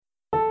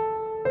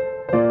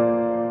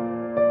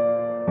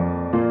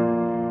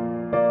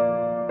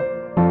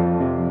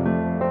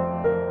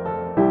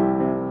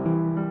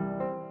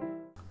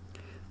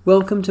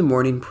Welcome to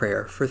morning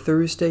prayer for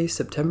Thursday,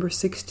 September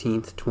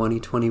 16th,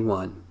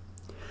 2021.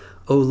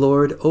 O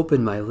Lord,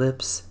 open my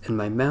lips, and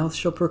my mouth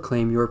shall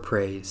proclaim your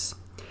praise.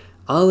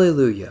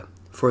 Alleluia!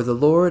 For the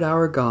Lord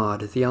our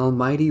God, the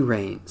Almighty,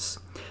 reigns.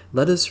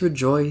 Let us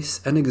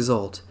rejoice and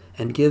exult,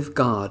 and give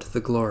God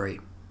the glory.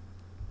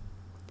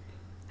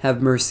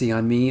 Have mercy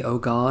on me, O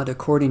God,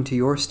 according to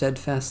your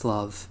steadfast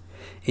love.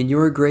 In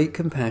your great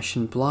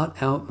compassion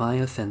blot out my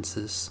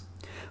offenses.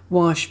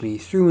 Wash me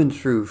through and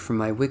through from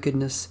my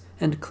wickedness,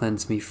 and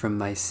cleanse me from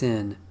my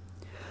sin.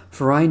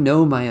 For I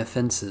know my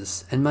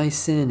offenses, and my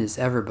sin is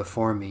ever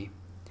before me.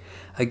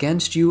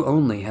 Against you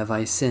only have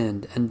I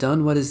sinned, and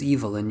done what is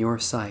evil in your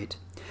sight.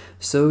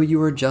 So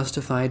you are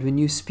justified when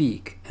you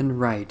speak, and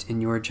right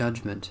in your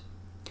judgment.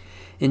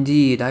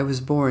 Indeed, I was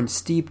born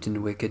steeped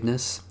in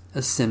wickedness,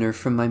 a sinner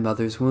from my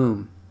mother's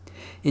womb.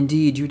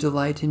 Indeed, you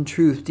delight in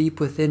truth deep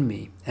within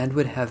me, and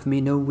would have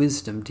me know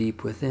wisdom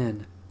deep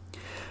within.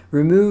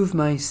 Remove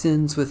my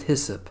sins with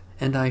hyssop,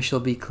 and I shall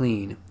be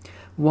clean.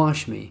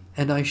 Wash me,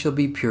 and I shall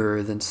be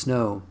purer than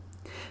snow.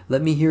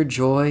 Let me hear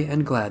joy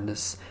and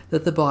gladness,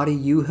 that the body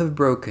you have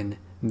broken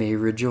may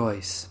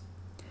rejoice.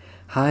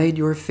 Hide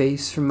your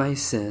face from my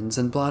sins,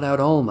 and blot out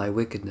all my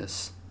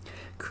wickedness.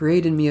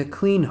 Create in me a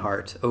clean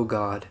heart, O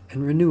God,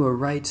 and renew a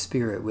right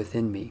spirit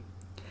within me.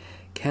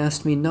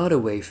 Cast me not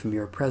away from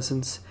your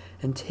presence,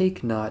 and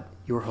take not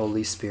your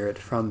Holy Spirit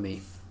from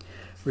me.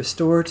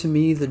 Restore to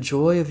me the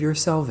joy of your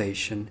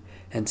salvation,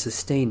 and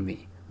sustain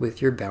me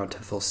with your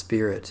bountiful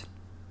Spirit.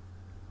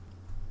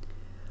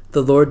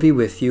 The Lord be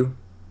with you.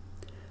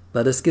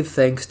 Let us give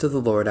thanks to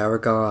the Lord our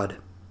God.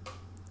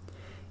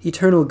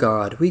 Eternal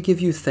God, we give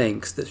you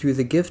thanks that through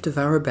the gift of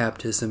our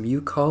baptism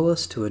you call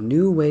us to a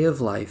new way of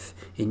life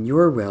in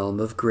your realm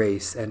of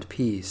grace and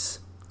peace.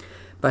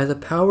 By the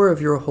power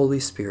of your Holy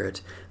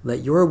Spirit,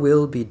 let your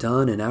will be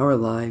done in our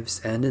lives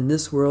and in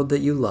this world that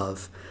you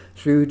love,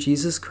 through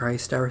Jesus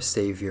Christ our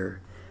Savior.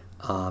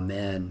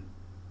 Amen.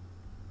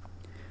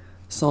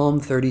 Psalm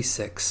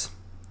 36.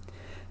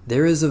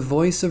 There is a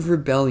voice of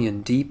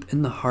rebellion deep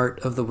in the heart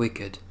of the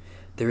wicked.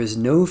 There is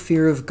no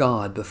fear of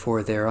God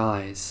before their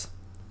eyes.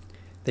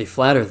 They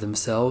flatter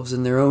themselves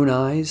in their own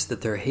eyes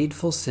that their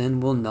hateful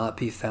sin will not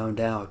be found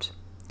out.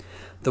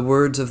 The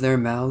words of their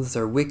mouths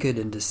are wicked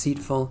and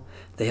deceitful.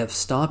 They have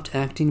stopped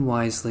acting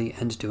wisely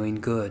and doing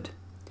good.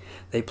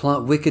 They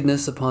plot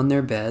wickedness upon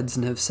their beds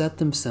and have set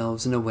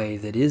themselves in a way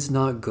that is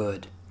not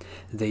good.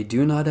 They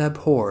do not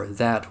abhor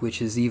that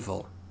which is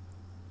evil.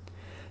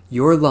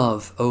 Your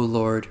love, O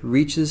Lord,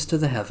 reaches to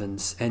the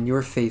heavens, and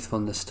your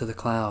faithfulness to the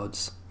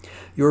clouds.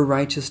 Your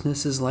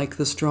righteousness is like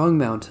the strong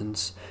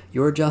mountains,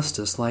 your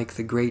justice like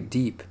the great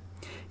deep.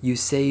 You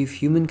save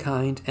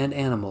humankind and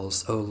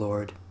animals, O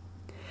Lord.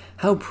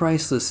 How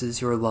priceless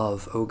is your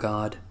love, O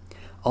God!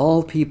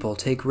 All people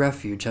take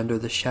refuge under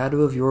the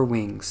shadow of your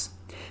wings.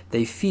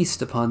 They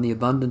feast upon the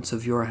abundance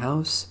of your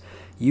house.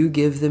 You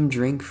give them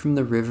drink from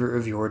the river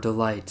of your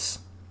delights.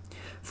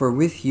 For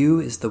with you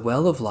is the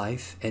well of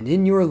life, and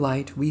in your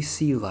light we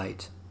see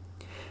light.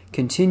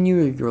 Continue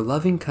your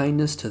loving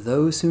kindness to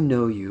those who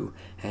know you,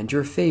 and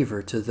your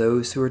favor to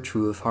those who are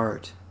true of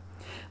heart.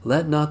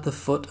 Let not the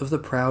foot of the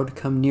proud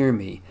come near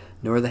me,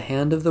 nor the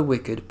hand of the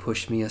wicked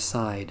push me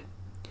aside.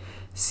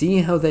 See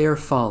how they are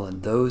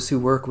fallen, those who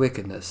work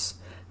wickedness.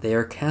 They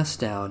are cast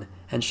down,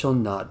 and shall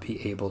not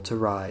be able to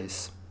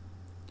rise.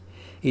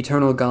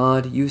 Eternal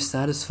God, you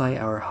satisfy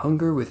our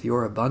hunger with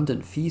your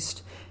abundant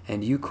feast,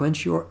 and you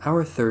quench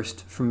our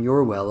thirst from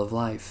your well of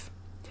life.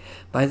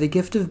 By the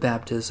gift of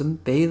baptism,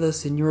 bathe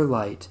us in your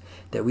light,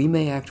 that we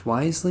may act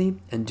wisely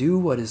and do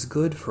what is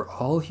good for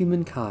all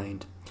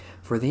humankind,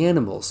 for the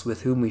animals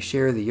with whom we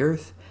share the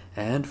earth,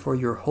 and for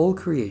your whole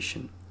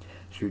creation,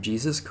 through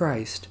Jesus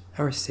Christ,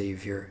 our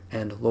Savior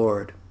and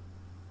Lord.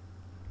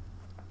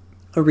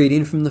 A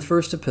reading from the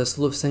first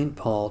epistle of St.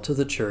 Paul to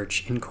the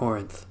church in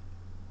Corinth.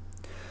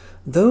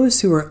 Those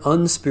who are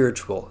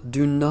unspiritual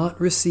do not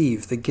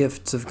receive the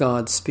gifts of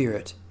God's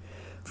Spirit,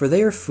 for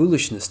they are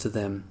foolishness to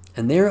them,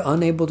 and they are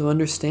unable to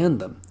understand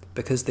them,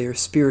 because they are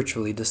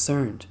spiritually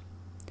discerned.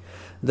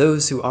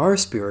 Those who are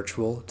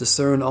spiritual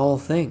discern all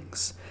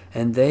things,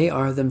 and they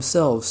are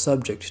themselves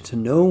subject to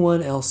no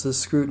one else's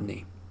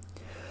scrutiny.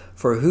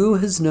 For who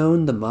has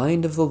known the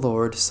mind of the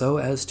Lord so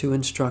as to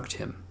instruct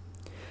him?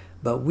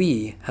 But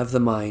we have the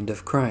mind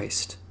of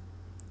Christ.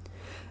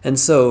 And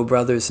so,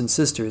 brothers and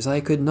sisters, I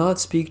could not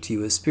speak to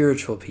you as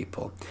spiritual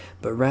people,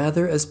 but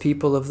rather as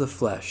people of the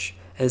flesh,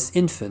 as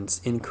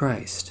infants in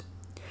Christ.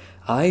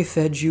 I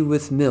fed you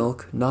with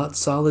milk, not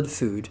solid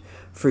food,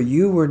 for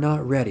you were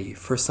not ready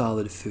for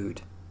solid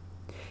food.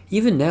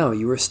 Even now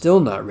you are still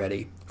not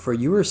ready, for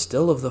you are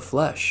still of the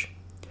flesh.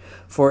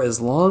 For as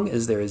long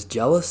as there is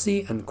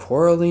jealousy and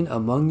quarreling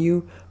among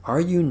you,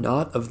 are you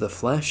not of the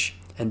flesh,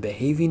 and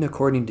behaving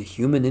according to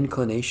human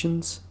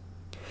inclinations?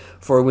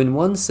 For when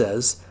one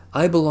says,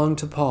 I belong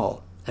to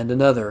Paul, and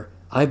another,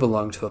 I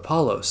belong to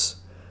Apollos,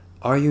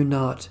 are you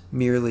not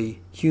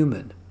merely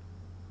human?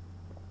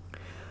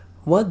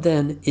 What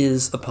then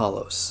is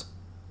Apollos?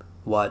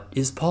 What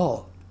is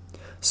Paul?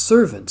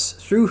 servants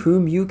through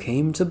whom you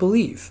came to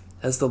believe,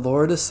 as the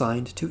Lord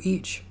assigned to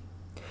each.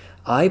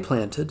 I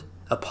planted,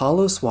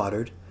 Apollos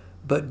watered,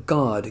 but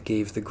God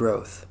gave the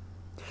growth.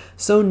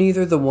 So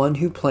neither the one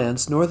who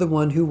plants nor the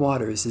one who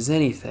waters is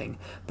anything,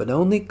 but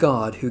only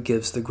God who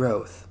gives the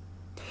growth.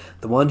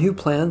 The one who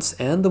plants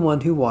and the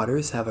one who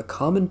waters have a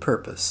common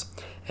purpose,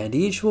 and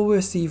each will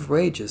receive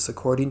wages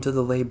according to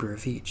the labor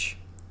of each.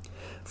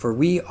 For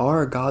we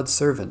are God's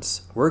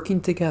servants,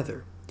 working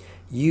together.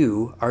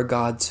 You are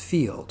God's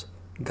field,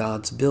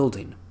 God's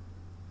building.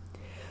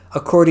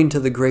 According to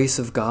the grace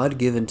of God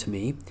given to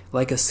me,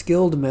 like a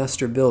skilled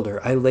master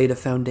builder, I laid a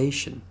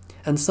foundation,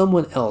 and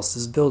someone else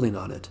is building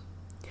on it.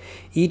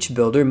 Each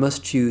builder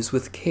must choose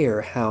with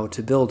care how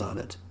to build on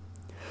it.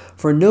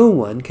 For no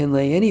one can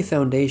lay any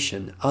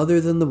foundation other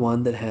than the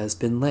one that has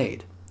been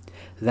laid.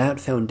 That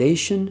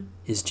foundation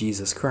is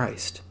Jesus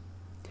Christ.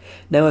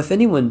 Now if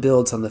anyone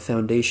builds on the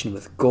foundation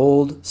with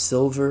gold,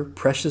 silver,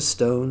 precious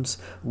stones,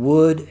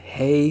 wood,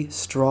 hay,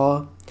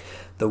 straw,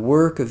 the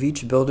work of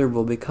each builder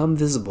will become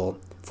visible,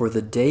 for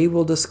the day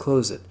will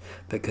disclose it,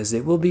 because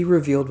it will be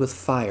revealed with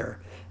fire,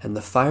 and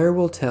the fire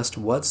will test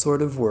what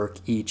sort of work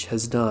each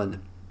has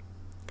done.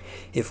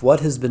 If what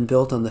has been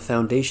built on the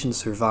foundation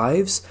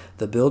survives,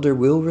 the builder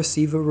will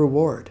receive a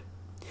reward.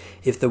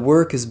 If the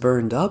work is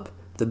burned up,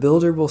 the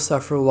builder will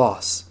suffer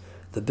loss.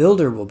 The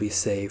builder will be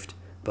saved,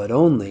 but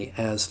only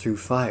as through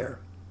fire.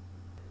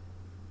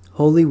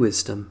 Holy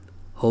Wisdom,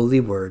 Holy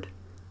Word,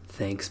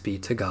 thanks be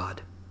to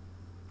God.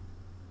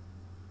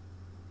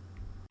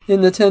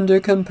 In the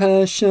tender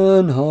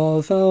compassion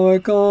of our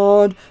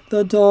God,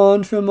 the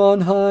dawn from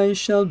on high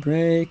shall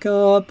break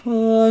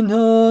upon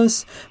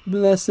us.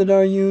 Blessed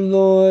are you,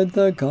 Lord,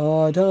 the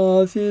God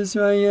of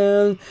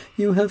Israel.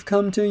 You have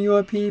come to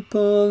your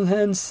people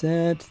and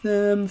set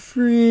them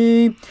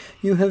free.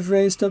 You have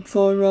raised up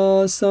for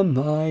us a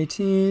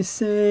mighty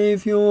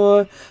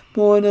Savior,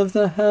 born of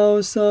the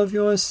house of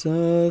your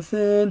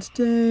servant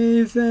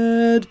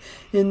David.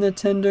 In the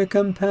tender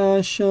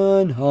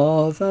compassion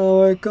of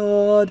our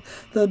God,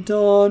 the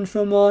dawn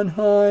from on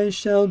high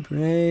shall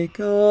break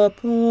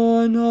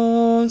upon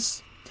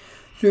us.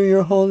 Through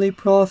your holy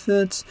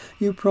prophets,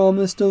 you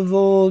promised of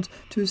old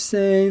to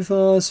save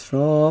us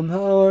from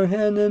our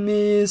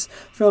enemies,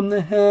 from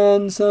the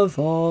hands of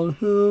all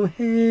who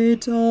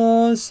hate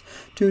us,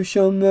 to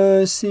show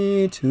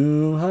mercy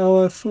to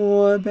our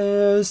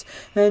forebears,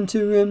 and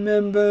to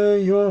remember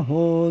your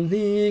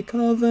holy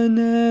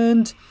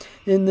covenant.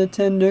 In the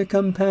tender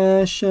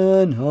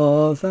compassion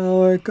of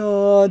our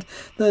God,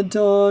 the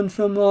dawn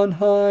from on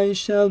high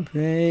shall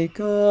break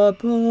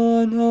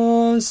upon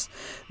us.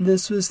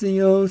 This was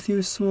the oath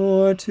you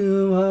swore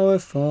to our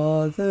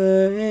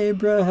father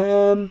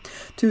Abraham,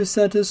 to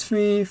set us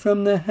free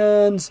from the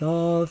hands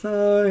of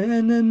our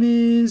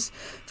enemies,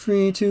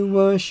 free to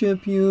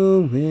worship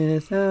you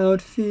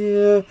without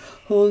fear,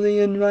 holy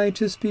and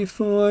righteous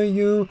before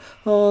you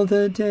all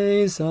the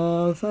days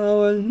of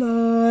our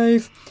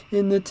life.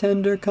 In the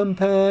tender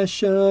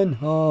compassion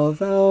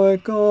of our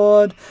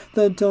God,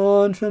 the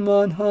dawn from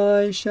on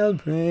high shall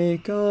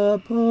break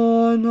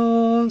upon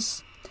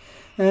us.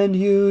 And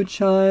you,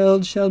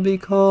 child, shall be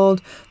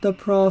called the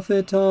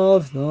prophet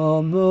of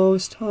the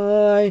Most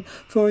High,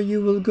 for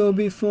you will go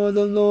before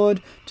the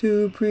Lord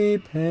to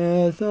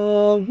prepare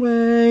the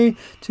way,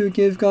 to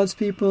give God's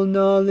people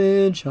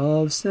knowledge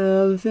of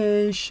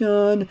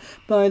salvation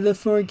by the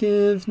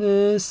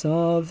forgiveness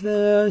of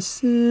their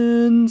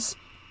sins.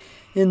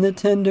 In the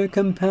tender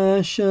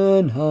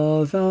compassion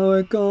of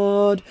our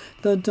God,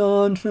 the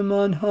dawn from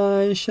on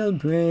high shall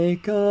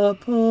break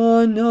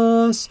upon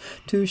us,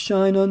 to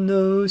shine on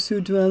those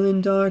who dwell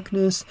in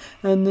darkness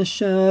and the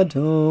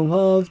shadow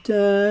of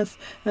death,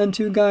 and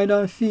to guide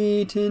our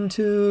feet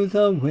into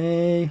the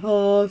way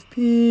of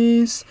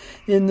peace.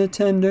 In the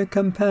tender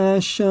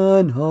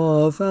compassion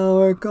of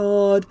our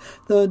God,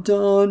 the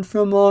dawn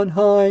from on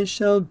high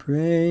shall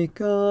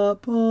break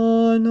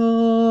upon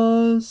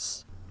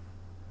us.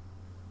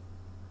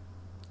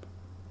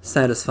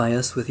 Satisfy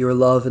us with your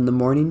love in the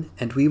morning,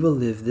 and we will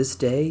live this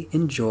day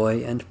in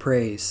joy and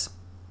praise.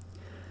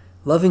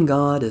 Loving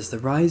God, as the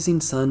rising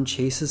sun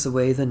chases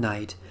away the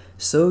night,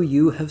 so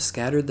you have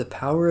scattered the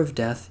power of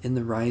death in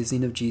the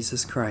rising of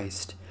Jesus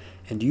Christ,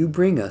 and you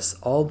bring us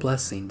all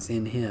blessings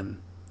in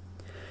him.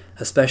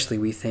 Especially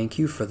we thank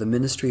you for the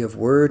ministry of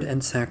word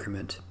and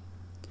sacrament,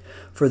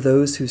 for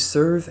those who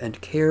serve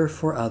and care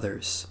for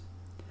others,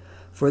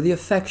 for the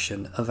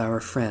affection of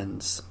our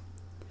friends,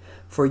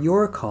 for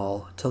your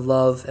call to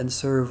love and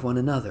serve one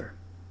another,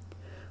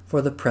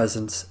 for the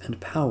presence and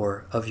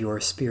power of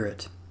your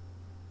Spirit.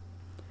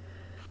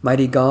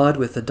 Mighty God,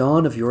 with the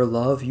dawn of your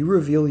love, you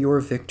reveal your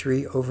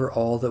victory over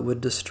all that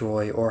would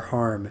destroy or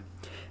harm,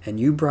 and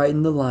you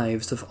brighten the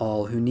lives of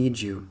all who need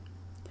you.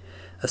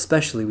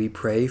 Especially we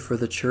pray for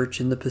the Church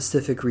in the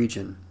Pacific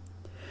region,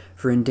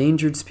 for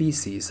endangered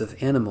species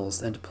of animals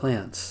and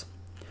plants,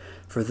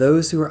 for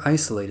those who are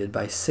isolated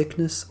by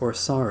sickness or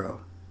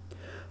sorrow,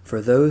 for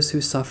those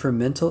who suffer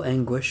mental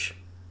anguish,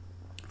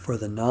 for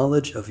the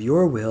knowledge of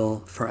your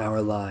will for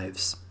our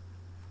lives.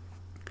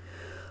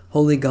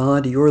 Holy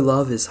God, your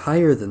love is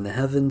higher than the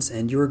heavens,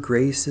 and your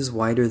grace is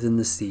wider than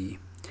the sea.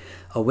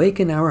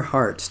 Awaken our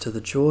hearts to the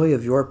joy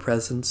of your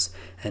presence,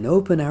 and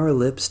open our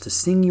lips to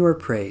sing your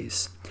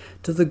praise,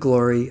 to the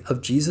glory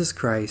of Jesus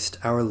Christ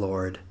our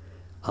Lord.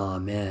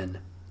 Amen.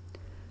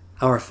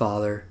 Our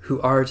Father,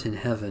 who art in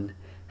heaven,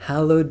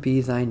 hallowed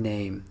be thy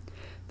name.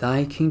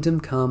 Thy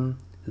kingdom come,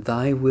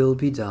 thy will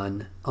be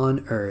done,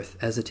 on earth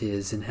as it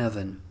is in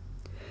heaven.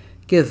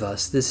 Give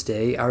us this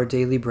day our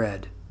daily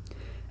bread,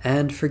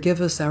 and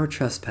forgive us our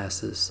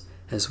trespasses,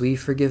 as we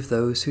forgive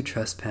those who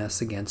trespass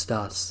against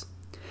us.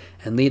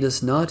 And lead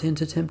us not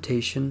into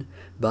temptation,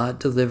 but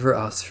deliver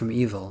us from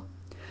evil.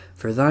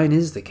 For thine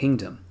is the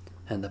kingdom,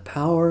 and the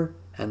power,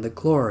 and the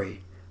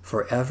glory,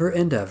 forever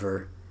and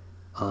ever.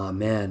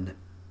 Amen.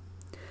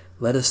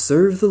 Let us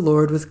serve the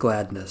Lord with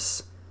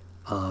gladness.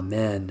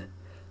 Amen.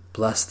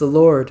 Bless the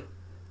Lord.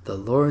 The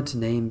Lord's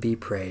name be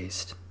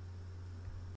praised.